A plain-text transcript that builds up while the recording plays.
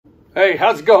Hey,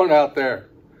 how's it going out there?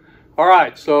 All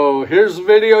right, so here's the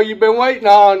video you've been waiting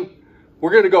on.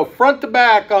 We're going to go front to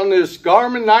back on this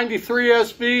Garmin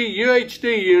 93SV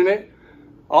UHD unit.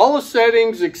 All the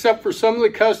settings except for some of the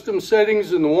custom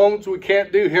settings and the ones we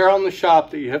can't do here on the shop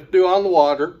that you have to do on the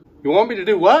water. You want me to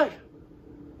do what?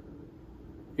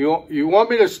 You want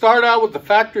me to start out with the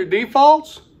factory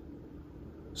defaults?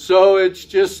 So it's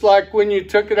just like when you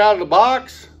took it out of the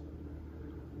box?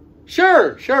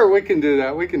 Sure, we can do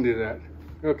that. We can do that.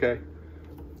 Okay,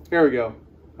 here we go.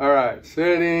 All right,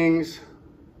 settings,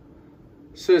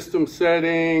 system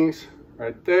settings,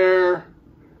 right there.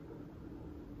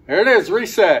 There it is,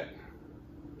 reset.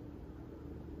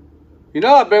 You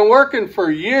know, I've been working for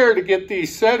a year to get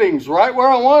these settings right where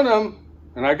I want them,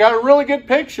 and I got a really good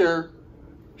picture.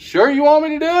 Sure you want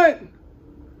me to do it?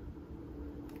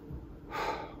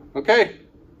 Okay,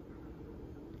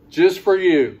 just for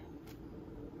you.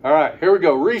 All right, here we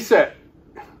go, reset.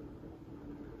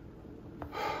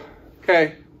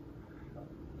 Okay,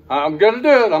 I'm gonna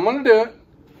do it, I'm gonna do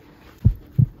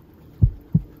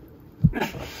it.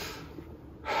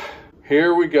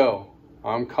 Here we go.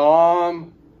 I'm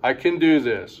calm, I can do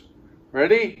this.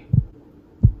 Ready?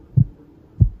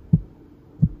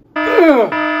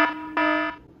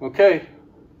 Okay,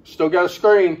 still got a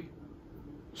screen.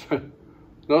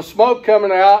 No smoke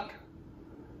coming out.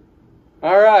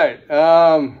 All right,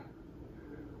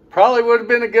 probably would have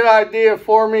been a good idea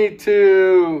for me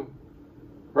to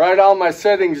write all my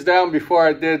settings down before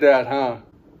I did that, huh?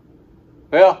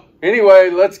 Well,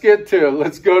 anyway, let's get to it.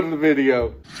 Let's go to the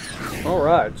video. All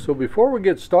right, so before we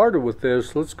get started with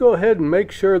this, let's go ahead and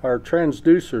make sure our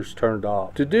transducer's turned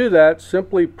off. To do that,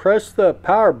 simply press the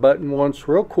power button once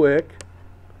real quick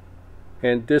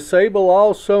and disable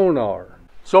all sonar.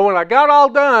 So when I got all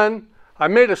done, I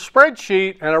made a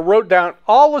spreadsheet and I wrote down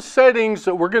all the settings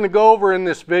that we're going to go over in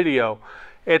this video.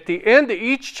 At the end of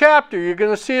each chapter, you're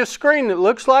going to see a screen that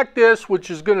looks like this,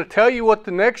 which is going to tell you what the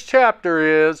next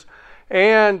chapter is,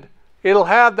 and it'll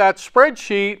have that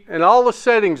spreadsheet and all the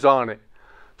settings on it.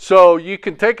 So you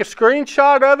can take a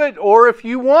screenshot of it, or if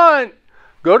you want,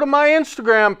 go to my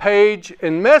Instagram page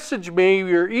and message me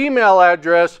your email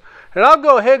address, and I'll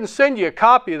go ahead and send you a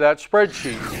copy of that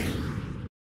spreadsheet.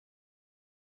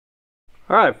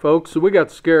 All right, folks, so we got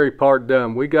the scary part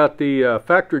done. We got the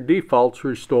factory defaults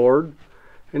restored.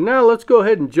 And now let's go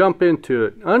ahead and jump into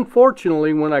it.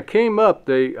 Unfortunately, when I came up,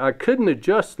 I couldn't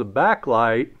adjust the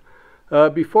backlight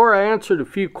before I answered a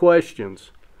few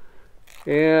questions.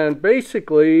 And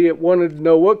basically, it wanted to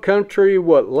know what country,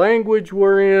 what language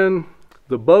we're in,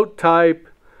 the boat type,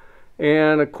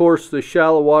 and of course the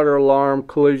shallow water alarm,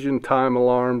 collision time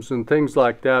alarms, and things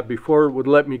like that before it would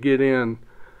let me get in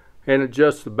and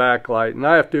adjust the backlight. And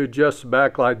I have to adjust the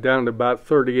backlight down to about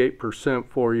 38%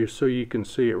 for you so you can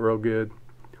see it real good.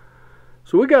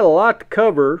 So we got a lot to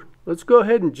cover. Let's go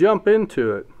ahead and jump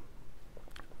into it.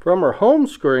 From our home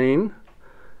screen,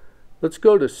 let's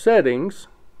go to settings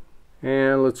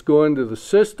and let's go into the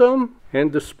system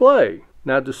and display.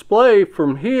 Now display,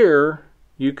 from here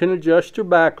you can adjust your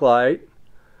backlight.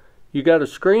 You got a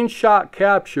screenshot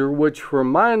capture, which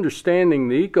from my understanding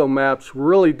the ECHOMAPs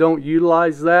really don't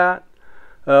utilize that,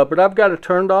 but I've got it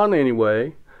turned on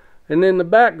anyway. And then the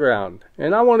background,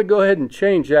 and I want to go ahead and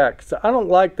change that because I don't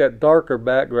like that darker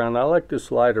background. I like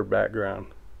this lighter background.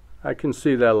 I can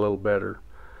see that a little better.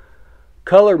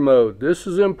 Color mode, this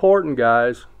is important,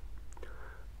 guys.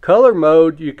 Color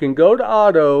mode, you can go to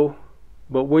auto,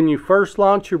 but when you first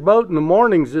launch your boat in the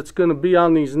mornings, it's going to be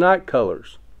on these night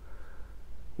colors,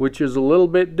 which is a little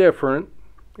bit different,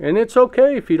 and it's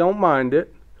okay if you don't mind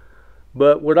it.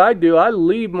 But what I do, I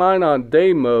leave mine on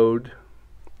day mode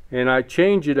and I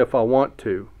change it if I want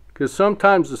to, because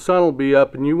sometimes the sun will be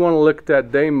up and you want to look at that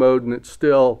day mode and it's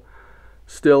still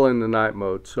in the night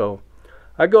mode. So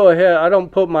I go ahead, I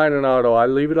don't put mine in auto, I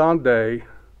leave it on day.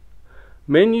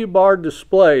 Menu bar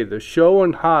display, the show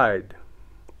and hide,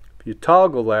 if you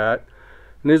toggle that,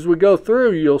 and as we go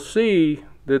through you'll see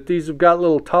that these have got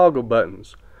little toggle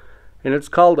buttons, and it's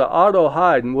called the auto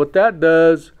hide. And what that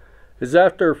does is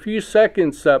after a few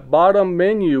seconds that bottom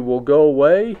menu will go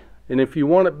away, and if you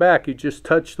want it back you just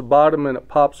touch the bottom and it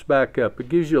pops back up. It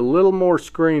gives you a little more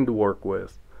screen to work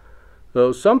with.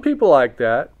 So some people like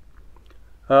that.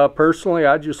 Personally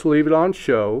I just leave it on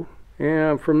show.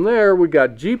 And from there we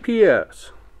got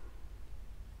GPS.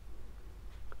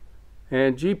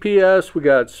 And GPS, we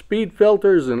got speed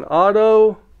filters and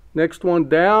auto. Next one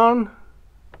down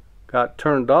got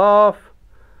turned off.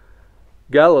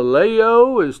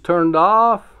 Galileo is turned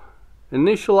off.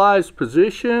 Initialize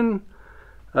position,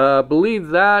 I believe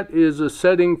that is a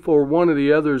setting for one of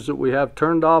the others that we have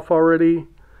turned off already.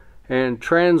 and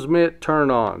transmit turn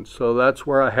on. So that's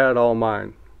where I had all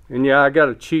mine. And yeah, I got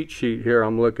a cheat sheet here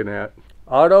I'm looking at.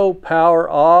 Auto power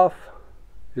off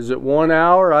is at 1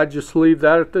 hour. I just leave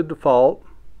that at the default.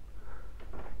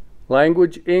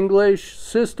 Language English,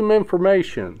 system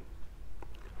information.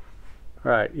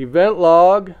 Alright, event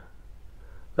log.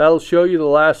 That'll show you the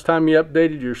last time you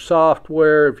updated your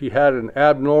software, if you had an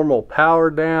abnormal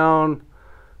power down,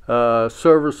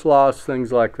 service loss,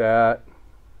 things like that.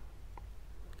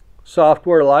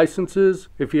 Software licenses.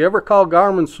 If you ever call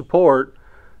Garmin support,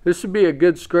 this would be a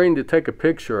good screen to take a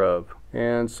picture of.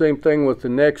 And same thing with the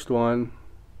next one,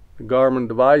 the Garmin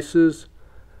devices.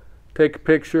 Take a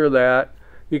picture of that.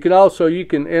 You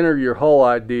can enter your whole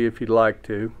ID if you'd like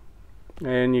to.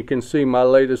 And you can see my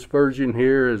latest version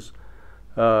here is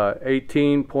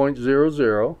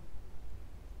 18.00.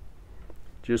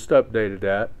 Just updated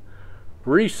that.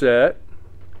 Reset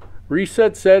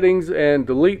settings and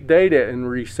delete data in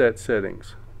reset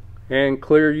settings, and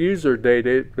clear user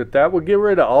data, but that will get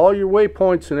rid of all your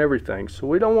waypoints and everything, so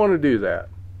we don't want to do that.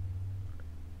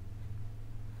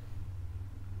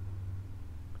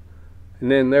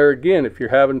 And then there again, if you're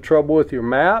having trouble with your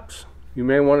maps, you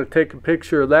may want to take a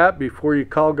picture of that before you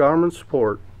call Garmin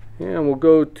support. And we'll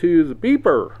go to the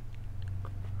beeper.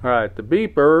 Alright, the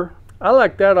beeper, I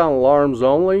like that on alarms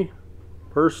only,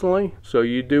 personally. So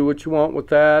you do what you want with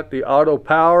that. The auto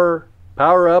power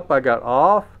up, I got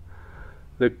off.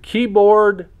 The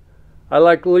keyboard, I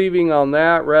like leaving on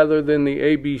that rather than the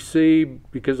ABC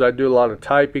because I do a lot of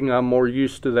typing. I'm more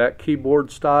used to that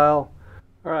keyboard style.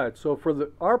 Alright, so for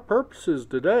our purposes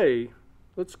today,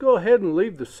 let's go ahead and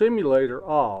leave the simulator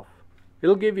off.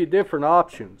 It'll give you different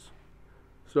options.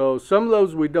 So some of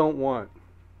those we don't want.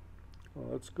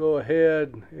 Let's go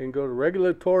ahead and go to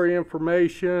regulatory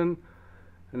information,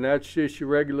 and that's just your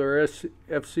regular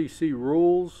FCC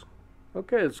rules.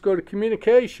 Okay, let's go to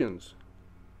communications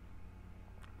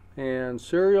and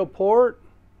serial port.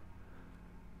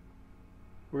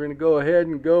 We're going to go ahead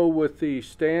and go with the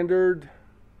standard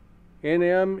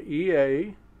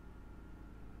NMEA,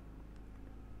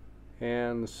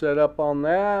 and the setup on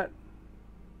that.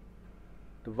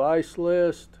 Device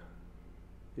list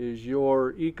is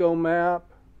your ECHOMAP,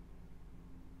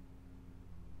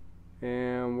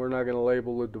 and we're not going to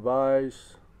label the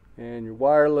device. And your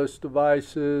wireless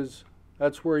devices,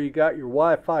 that's where you got your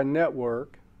Wi-Fi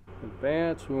network.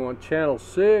 Advanced, we want channel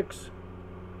 6.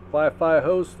 Wi-Fi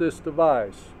host this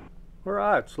device.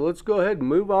 Alright, so let's go ahead and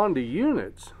move on to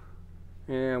units.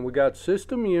 And we got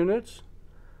system units,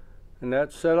 and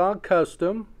that's set on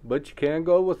custom, but you can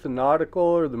go with the nautical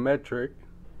or the metric.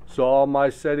 So all my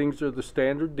settings are the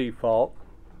standard default.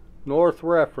 North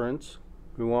reference,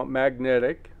 we want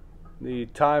magnetic. The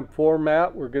time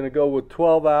format, we're going to go with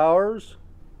 12 hours.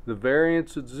 The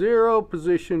variance at 0,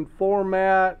 position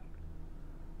format,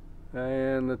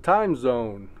 and the time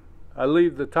zone. I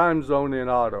leave the time zone in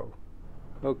auto.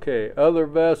 Okay, other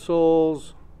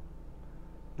vessels,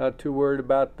 not too worried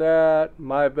about that.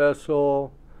 My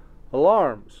vessel,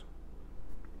 alarms.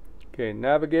 Okay,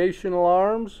 navigation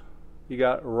alarms. You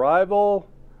got arrival,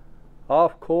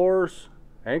 off course,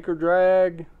 anchor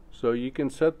drag, so you can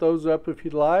set those up if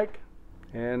you'd like.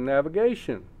 And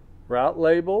navigation. Route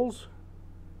labels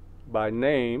by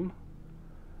name.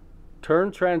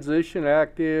 Turn transition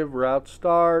active, route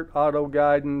start, auto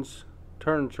guidance,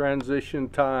 turn transition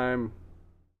time.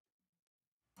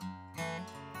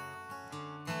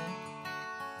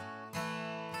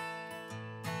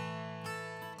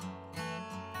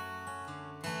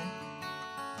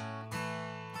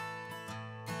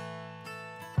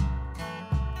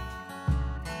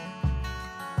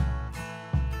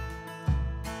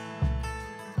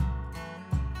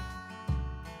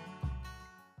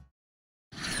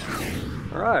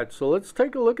 Alright, so let's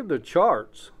take a look at the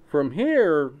charts. From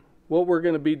here, what we're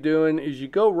going to be doing is you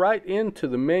go right into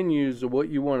the menus of what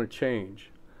you want to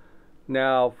change.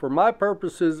 Now, for my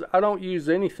purposes, I don't use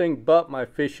anything but my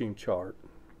fishing chart.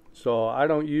 So I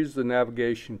don't use the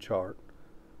navigation chart.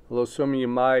 Although some of you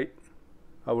might,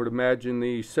 I would imagine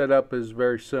the setup is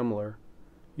very similar.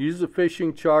 Use the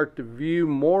fishing chart to view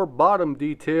more bottom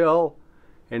detail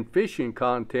and fishing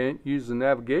content. Use the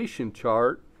navigation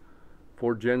chart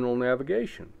for general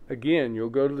navigation. Again, you'll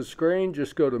go to the screen,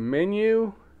 just go to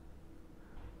menu,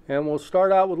 and we'll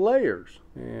start out with layers.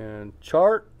 And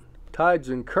chart, tides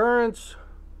and currents,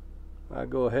 I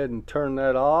go ahead and turn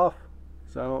that off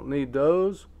because I don't need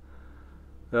those.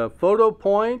 The photo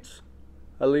points,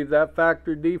 I leave that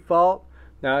factory default.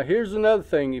 Now here's another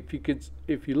thing,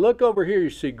 if you look over here, you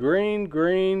see green,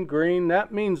 green, green,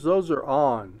 that means those are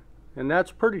on. And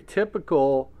that's pretty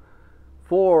typical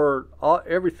for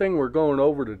everything we're going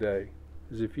over today.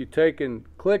 is if you take and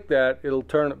click that, it'll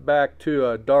turn it back to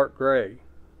a dark gray.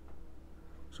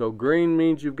 So green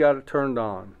means you've got it turned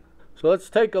on. So let's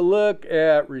take a look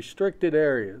at restricted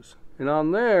areas. And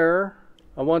on there,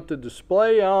 I want the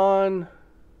display on,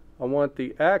 I want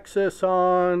the access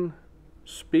on,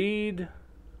 speed,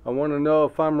 I want to know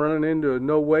if I'm running into a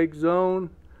no wake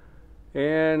zone,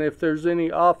 and if there's any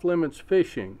off limits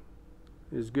fishing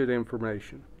is good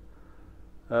information.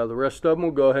 The rest of them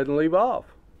we'll go ahead and leave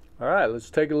off. Alright, let's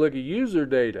take a look at user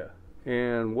data.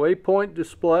 And waypoint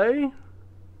display,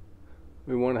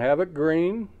 we want to have it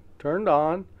green, turned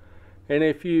on. And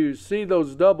if you see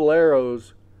those double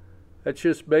arrows, that's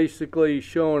just basically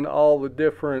showing all the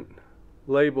different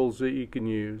labels that you can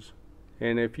use.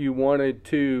 And if you wanted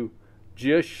to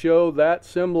just show that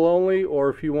symbol only, or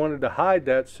if you wanted to hide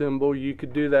that symbol, you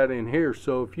could do that in here.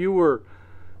 So if you were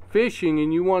fishing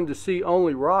and you wanted to see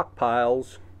only rock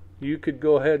piles, you could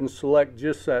go ahead and select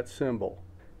just that symbol.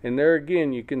 And there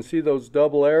again, you can see those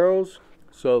double arrows.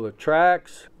 So the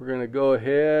tracks, we're going to go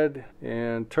ahead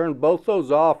and turn both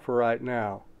those off for right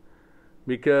now,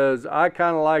 because I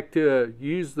kind of like to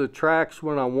use the tracks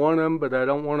when I want them, but I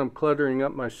don't want them cluttering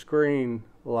up my screen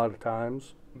a lot of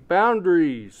times.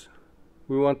 Boundaries,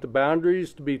 we want the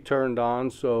boundaries to be turned on.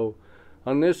 So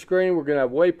on this screen we're going to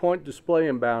have waypoint display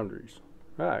and boundaries.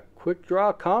 Alright, quick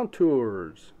draw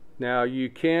contours. Now you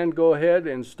can go ahead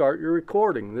and start your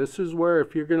recording. This is where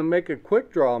if you're going to make a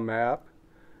quick draw map,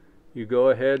 you go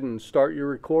ahead and start your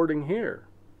recording here.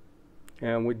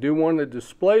 And we do want to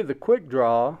display the quick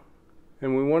draw,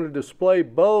 and we want to display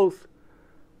both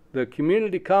the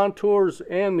community contours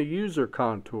and the user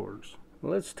contours.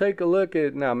 Let's take a look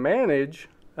at now manage.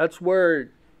 That's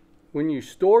where when you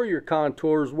store your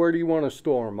contours, where do you want to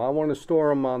store them? I want to store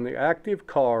them on the active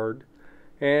card.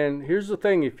 And here's the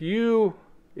thing, if you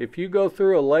go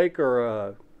through a lake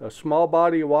or a small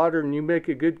body of water and you make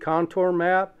a good contour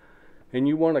map and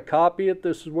you want to copy it,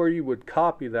 this is where you would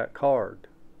copy that card.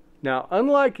 Now,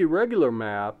 unlike a regular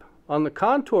map, on the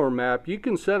contour map you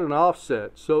can set an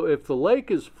offset. So if the lake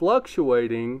is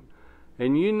fluctuating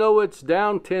and you know it's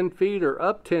down 10 feet or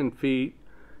up 10 feet,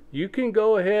 you can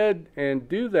go ahead and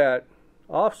do that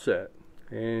offset.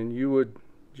 And you would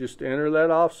just enter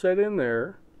that offset in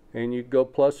there, and you'd go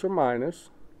plus or minus,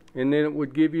 and then it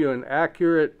would give you an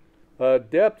accurate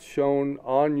depth shown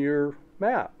on your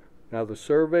map. Now the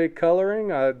survey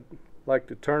coloring, I'd like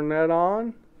to turn that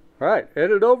on. Alright,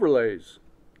 edit overlays.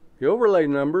 The overlay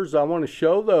numbers, I want to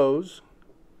show those.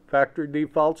 Factory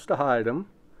defaults to hide them.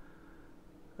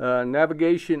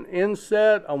 Navigation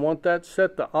inset, I want that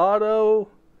set to auto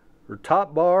or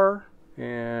top bar.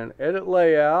 And edit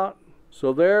layout.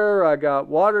 So there I got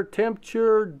water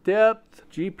temperature, depth,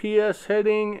 GPS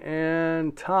heading,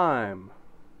 and time.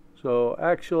 So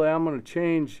actually I'm going to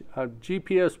change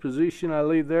GPS position, I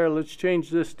leave there. Let's change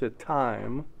this to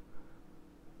time.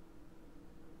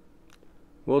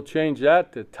 We'll change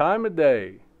that to time of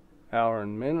day. Hour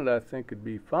and minute I think would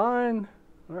be fine.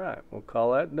 Alright, we'll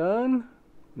call that done.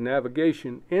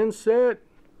 Navigation inset,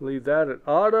 leave that at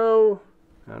auto.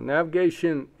 Now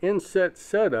navigation inset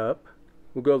setup,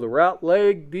 we'll go the route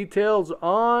leg details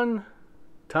on,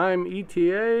 time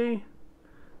ETA,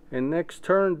 and next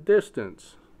turn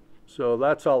distance. So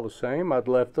that's all the same. I'd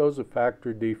left those at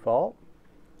factory default.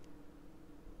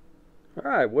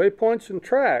 Alright, waypoints and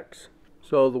tracks.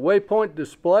 So the waypoint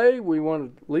display, we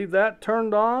want to leave that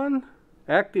turned on.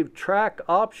 Active track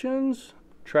options,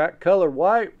 track color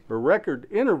white, or record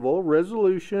interval,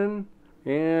 resolution,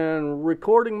 and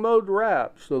recording mode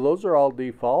wrap. So those are all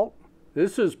default.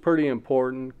 This is pretty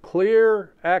important.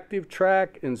 Clear active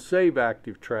track and save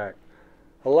active track.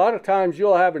 A lot of times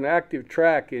you'll have an active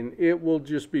track and it will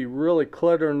just be really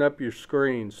cluttering up your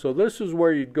screen. So this is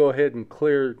where you'd go ahead and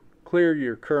clear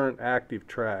your current active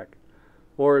track.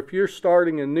 Or if you're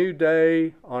starting a new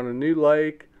day on a new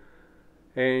lake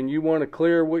and you want to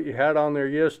clear what you had on there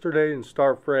yesterday and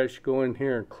start fresh, go in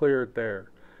here and clear it there.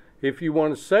 If you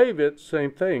want to save it, same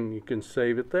thing, you can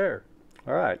save it there.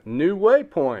 Alright, new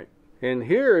waypoint. And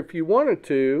here if you wanted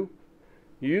to,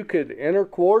 you could enter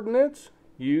coordinates.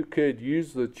 You could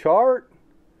use the chart,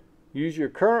 use your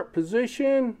current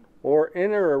position, or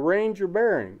enter a range or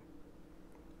bearing.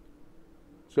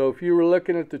 So if you were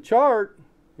looking at the chart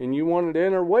and you wanted to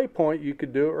enter waypoint, you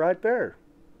could do it right there.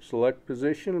 Select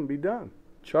position and be done.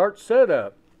 Chart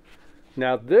setup.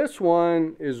 Now this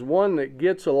one is one that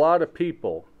gets a lot of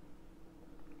people.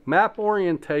 Map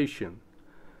orientation.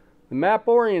 The map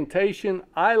orientation,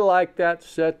 I like that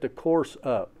set to course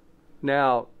up.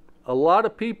 Now a lot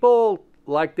of people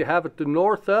like to have it to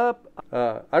north up.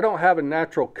 I don't have a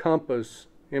natural compass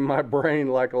in my brain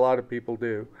like a lot of people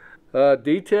do.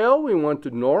 Detail, we went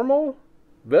to normal.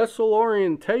 Vessel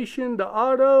orientation to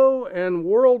auto, and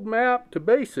world map to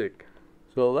basic.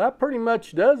 So that pretty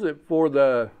much does it for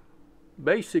the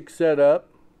basic setup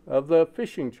of the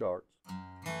fishing charts.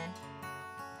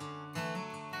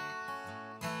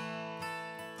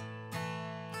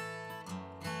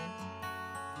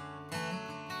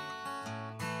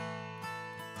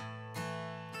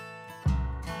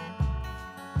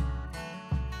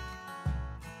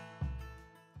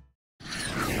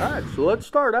 Alright, so let's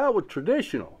start out with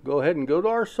traditional. Go ahead and go to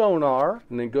our sonar,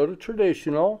 and then go to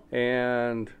traditional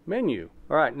and menu.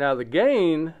 Alright, now the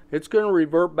gain, it's going to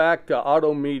revert back to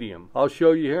auto medium. I'll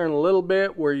show you here in a little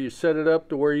bit where you set it up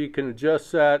to where you can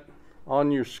adjust that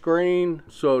on your screen.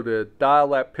 So to dial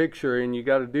that picture in, you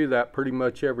got to do that pretty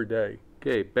much every day.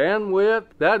 Okay, bandwidth,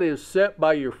 that is set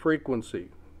by your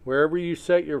frequency. Wherever you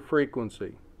set your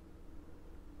frequency.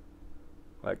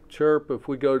 Like chirp, if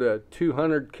we go to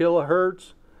 200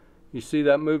 kilohertz, you see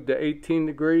that moved to 18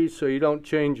 degrees, so you don't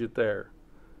change it there.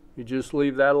 You just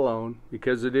leave that alone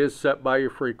because it is set by your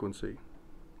frequency.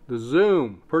 The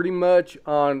zoom, pretty much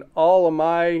on all of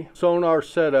my sonar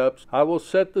setups, I will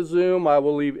set the zoom, I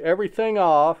will leave everything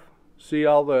off. See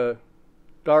all the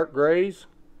dark grays?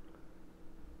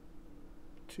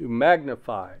 To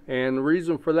magnify. And the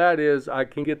reason for that is I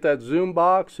can get that zoom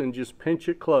box and just pinch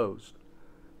it closed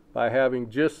by having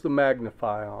just the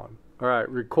magnify on. Alright,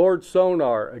 record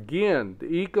sonar. Again, the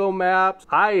ECHOMAPs,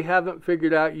 I haven't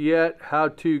figured out yet how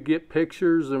to get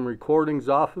pictures and recordings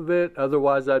off of it.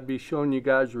 Otherwise, I'd be showing you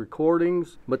guys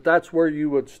recordings. But that's where you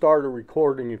would start a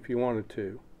recording if you wanted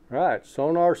to. Alright,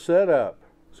 sonar setup.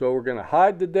 So we're going to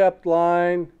hide the depth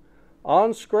line,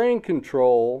 on-screen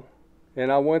control,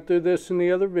 and I went through this in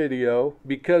the other video.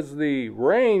 Because the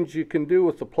range you can do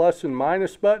with the plus and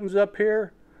minus buttons up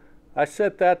here, I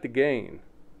set that to gain.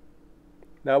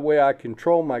 That way I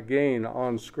control my gain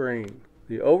on screen.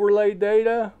 The overlay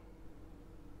data,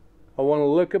 I want to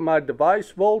look at my device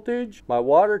voltage, my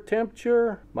water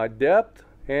temperature, my depth,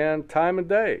 and time of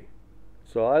day.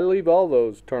 So I leave all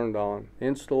those turned on.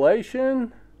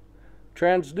 Installation,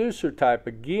 transducer type,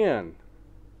 again,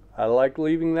 I like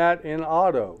leaving that in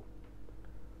auto.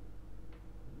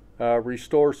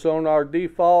 Restore sonar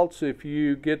defaults, if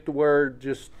you get to where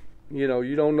just, you know,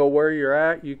 you don't know where you're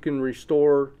at, you can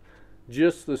restore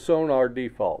just the sonar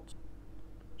defaults.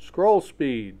 Scroll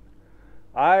speed,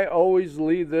 I always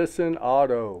leave this in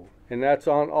auto, and that's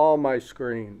on all my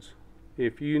screens.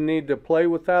 If you need to play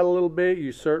with that a little bit,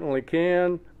 you certainly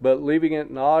can, but leaving it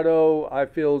in auto I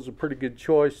feel is a pretty good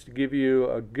choice to give you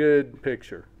a good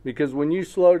picture. Because when you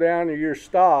slow down or you're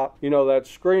stopped, you know, that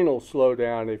screen will slow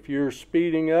down. If you're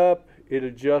speeding up, it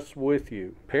adjusts with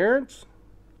you. Appearance,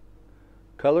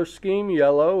 color scheme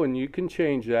yellow, and you can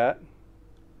change that.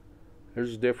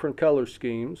 There's different color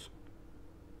schemes.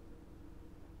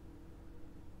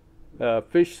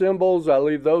 Fish symbols, I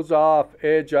leave those off.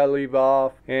 Edge, I leave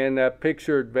off. And that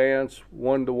picture advance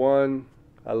 1:1,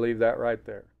 I leave that right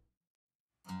there.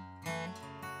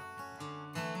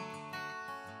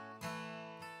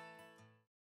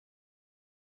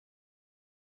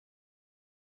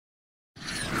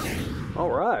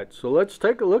 Alright, so let's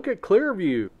take a look at clear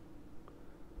view.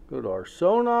 Go to our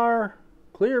sonar,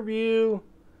 clear view,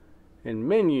 and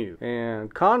menu.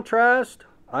 And contrast,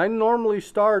 I normally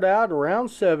start out around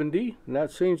 70, and that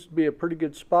seems to be a pretty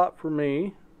good spot for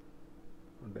me.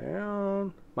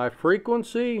 Down. My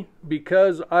frequency,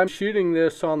 because I'm shooting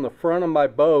this on the front of my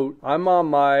boat, I'm on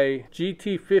my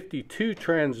GT52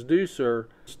 transducer.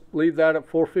 Leave that at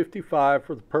 455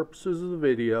 for the purposes of the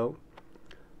video.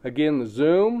 Again, the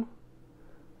zoom.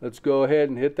 Let's go ahead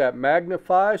and hit that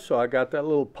magnify, so I got that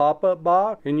little pop-up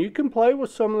box. And you can play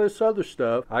with some of this other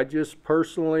stuff. I just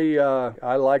personally,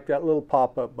 I like that little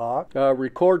pop-up box.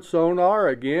 Record sonar,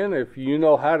 again, if you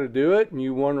know how to do it and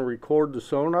you want to record the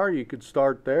sonar, you could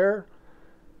start there.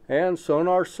 And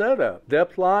sonar setup.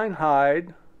 Depth line,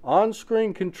 hide.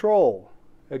 On-screen control.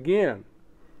 Again,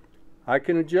 I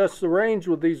can adjust the range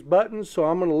with these buttons, so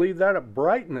I'm going to leave that at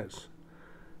brightness.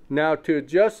 Now to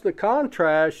adjust the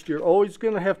contrast, you're always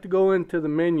going to have to go into the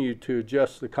menu to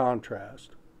adjust the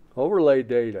contrast. Overlay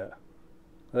data.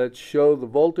 Let's show the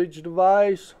voltage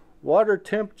device, water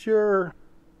temperature.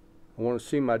 I want to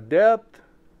see my depth,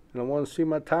 and I want to see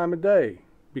my time of day.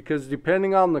 Because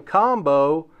depending on the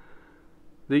combo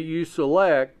that you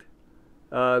select,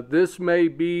 this may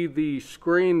be the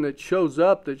screen that shows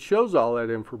up that shows all that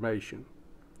information.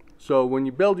 So when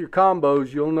you build your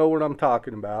combos, you'll know what I'm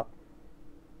talking about.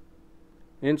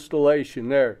 Installation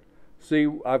there. See,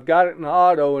 I've got it in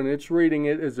auto and it's reading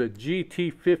it as a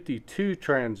GT52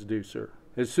 transducer.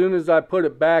 As soon as I put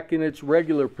it back in its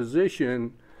regular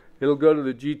position, it'll go to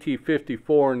the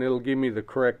GT54 and it'll give me the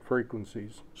correct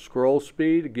frequencies. Scroll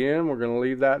speed, again, we're going to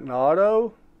leave that in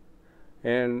auto.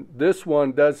 And this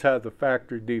one does have the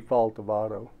factory default of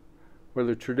auto, where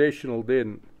the traditional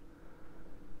didn't.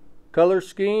 Color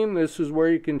scheme, this is where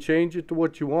you can change it to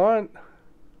what you want.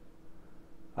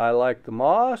 I like the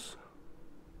moss.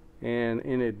 And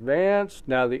in advanced,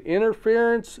 now the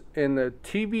interference and the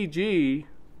TVG,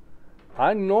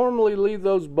 I normally leave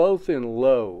those both in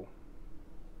low.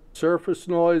 Surface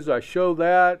noise, I show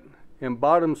that. And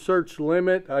bottom search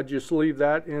limit, I just leave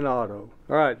that in auto.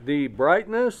 Alright, the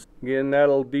brightness, again,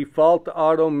 that'll default to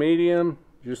auto medium.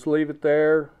 Just leave it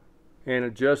there and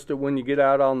adjust it when you get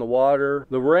out on the water.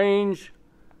 The range,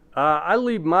 I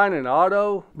leave mine in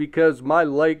auto because my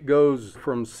lake goes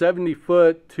from 70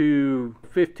 foot to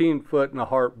 15 foot in a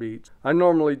heartbeat. I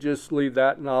normally just leave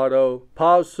that in auto.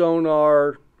 Pause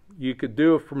sonar, you could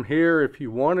do it from here if you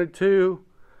wanted to.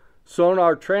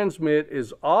 Sonar transmit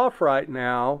is off right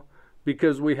now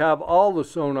because we have all the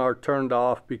sonar turned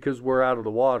off because we're out of the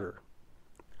water.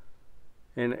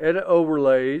 And edit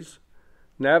overlays,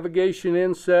 navigation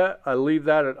inset, I leave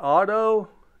that at auto,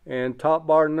 and top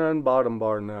bar none, bottom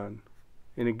bar none.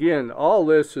 And again, all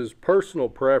this is personal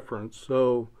preference,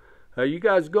 so you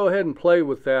guys go ahead and play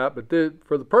with that. But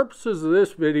for the purposes of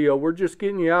this video, we're just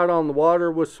getting you out on the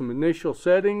water with some initial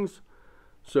settings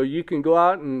so you can go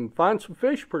out and find some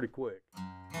fish pretty quick.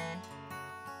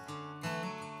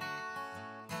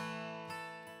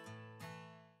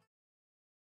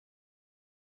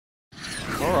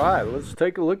 Alright, let's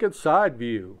take a look at side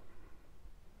view.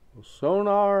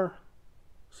 Sonar,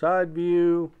 side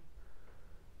view,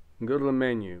 and go to the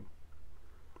menu.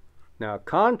 Now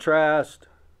contrast,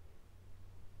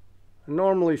 I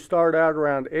normally start out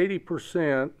around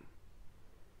 80%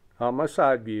 on my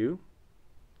side view.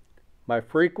 My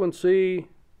frequency,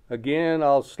 again,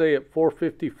 I'll stay at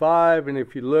 455, and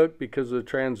if you look, because of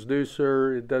the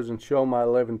transducer, it doesn't show my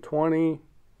 1120.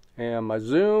 And my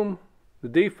zoom, the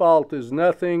default is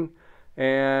nothing,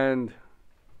 and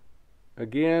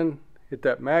again, hit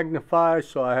that magnify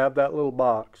so I have that little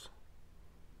box.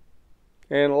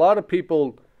 And a lot of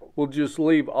people will just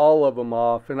leave all of them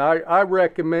off, and I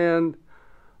recommend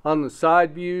on the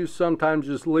side view sometimes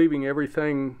just leaving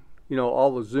everything, you know,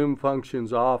 all the zoom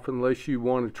functions off unless you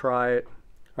want to try it.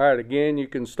 Alright, again, you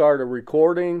can start a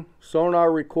recording,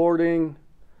 sonar recording,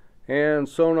 and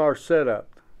sonar setup.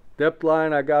 Depth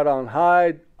line I got on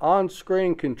hide.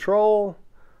 On-screen control,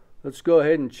 let's go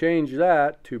ahead and change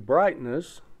that to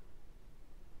brightness.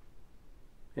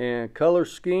 And color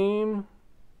scheme,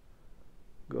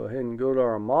 go ahead and go to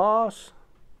our moss.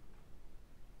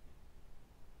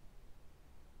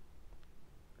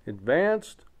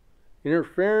 Advanced,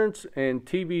 interference and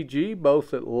TVG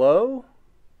both at low.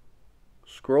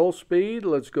 Scroll speed,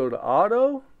 let's go to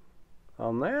auto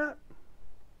on that.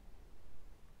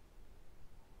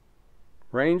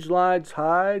 Range lines,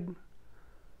 hide,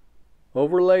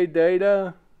 overlay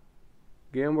data.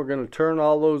 Again, we're going to turn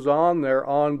all those on. They're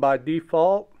on by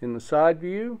default in the side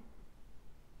view.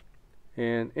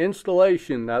 And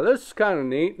installation. Now this is kind of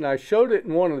neat, and I showed it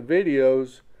in one of the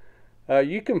videos.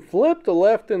 You can flip the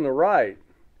left and the right.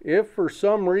 If for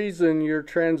some reason your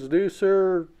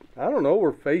transducer, I don't know,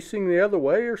 we're facing the other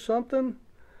way or something,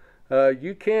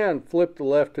 you can flip the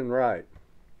left and right.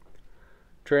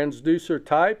 Transducer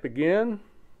type, again,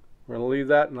 we're going to leave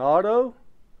that in auto.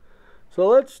 So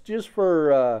let's just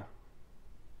for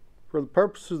the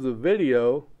purposes of the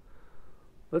video,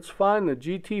 let's find the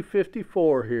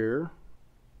GT54 here,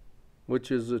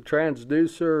 which is the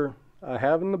transducer I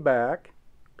have in the back.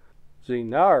 See,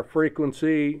 now our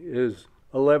frequency is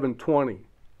 1120.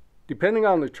 Depending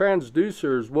on the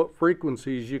transducers, what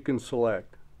frequencies you can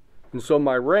select. And so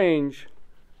my range,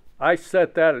 I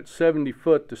set that at 70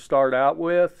 foot to start out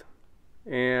with,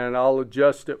 and I'll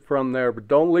adjust it from there. But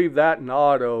don't leave that in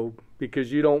auto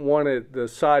because you don't want it the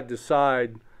side to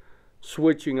side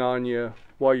switching on you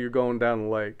while you're going down the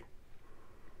lake.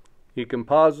 You can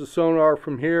pause the sonar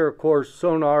from here. Of course,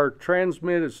 sonar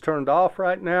transmit is turned off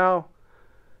right now.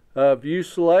 View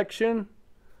selection,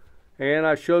 and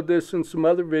I showed this in some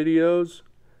other videos.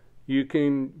 You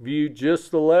can view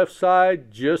just the left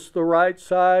side, just the right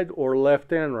side, or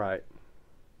left and right.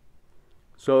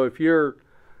 So if you're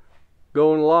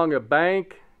going along a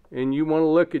bank and you want to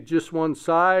look at just one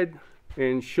side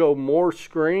and show more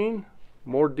screen,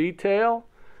 more detail,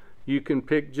 you can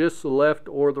pick just the left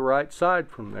or the right side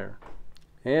from there.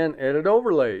 And edit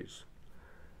overlays.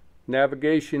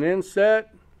 Navigation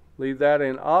inset, leave that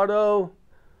in auto.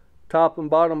 Top and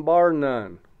bottom bar,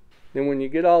 none. Then when you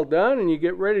get all done and you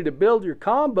get ready to build your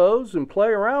combos and play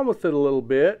around with it a little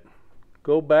bit,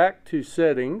 go back to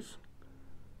settings,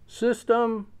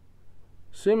 system,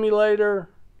 simulator,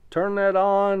 turn that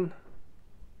on,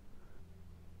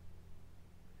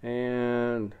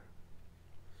 and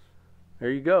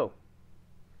there you go.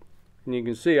 And you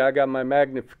can see I got my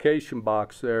magnification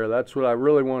box there. That's what I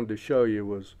really wanted to show you,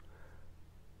 was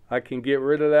I can get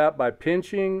rid of that by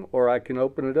pinching, or I can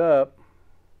open it up.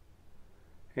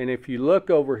 And if you look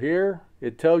over here,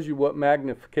 it tells you what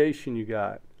magnification you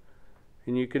got.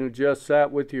 And you can adjust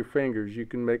that with your fingers. You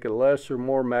can make it less or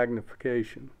more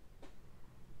magnification.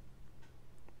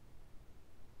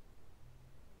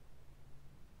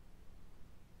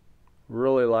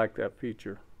 Really like that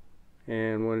feature.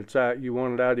 And when it's out, you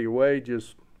want it out of your way,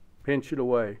 just pinch it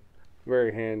away.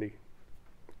 Very handy.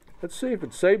 Let's see if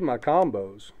it saved my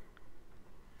combos.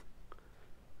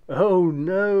 Oh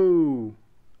no!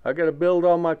 I gotta build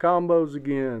all my combos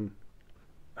again.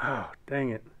 Oh, dang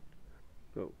it.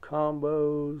 Go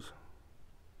combos,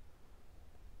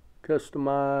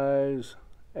 customize,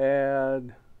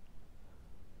 add,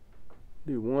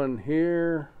 do one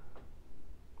here,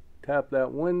 tap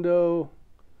that window,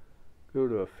 go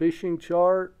to a fishing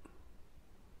chart,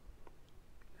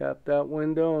 tap that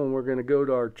window, and we're going to go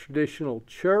to our traditional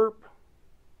chirp,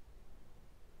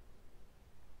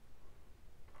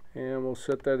 and we'll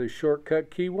set that as shortcut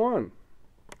key 1.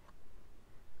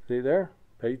 See there?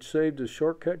 Page saved as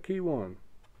shortcut key 1.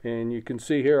 And you can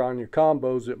see here on your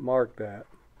combos it marked that.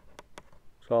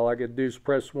 So all I got to do is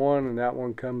press 1 and that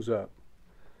one comes up.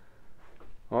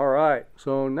 Alright,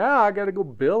 so now I got to go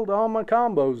build all my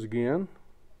combos again.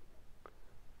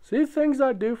 See the things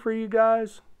I do for you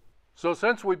guys? So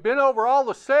since we've been over all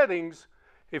the settings,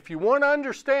 if you want to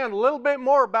understand a little bit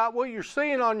more about what you're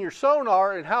seeing on your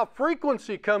sonar and how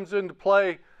frequency comes into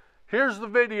play, here's the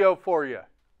video for you.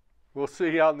 We'll see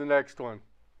you on the next one.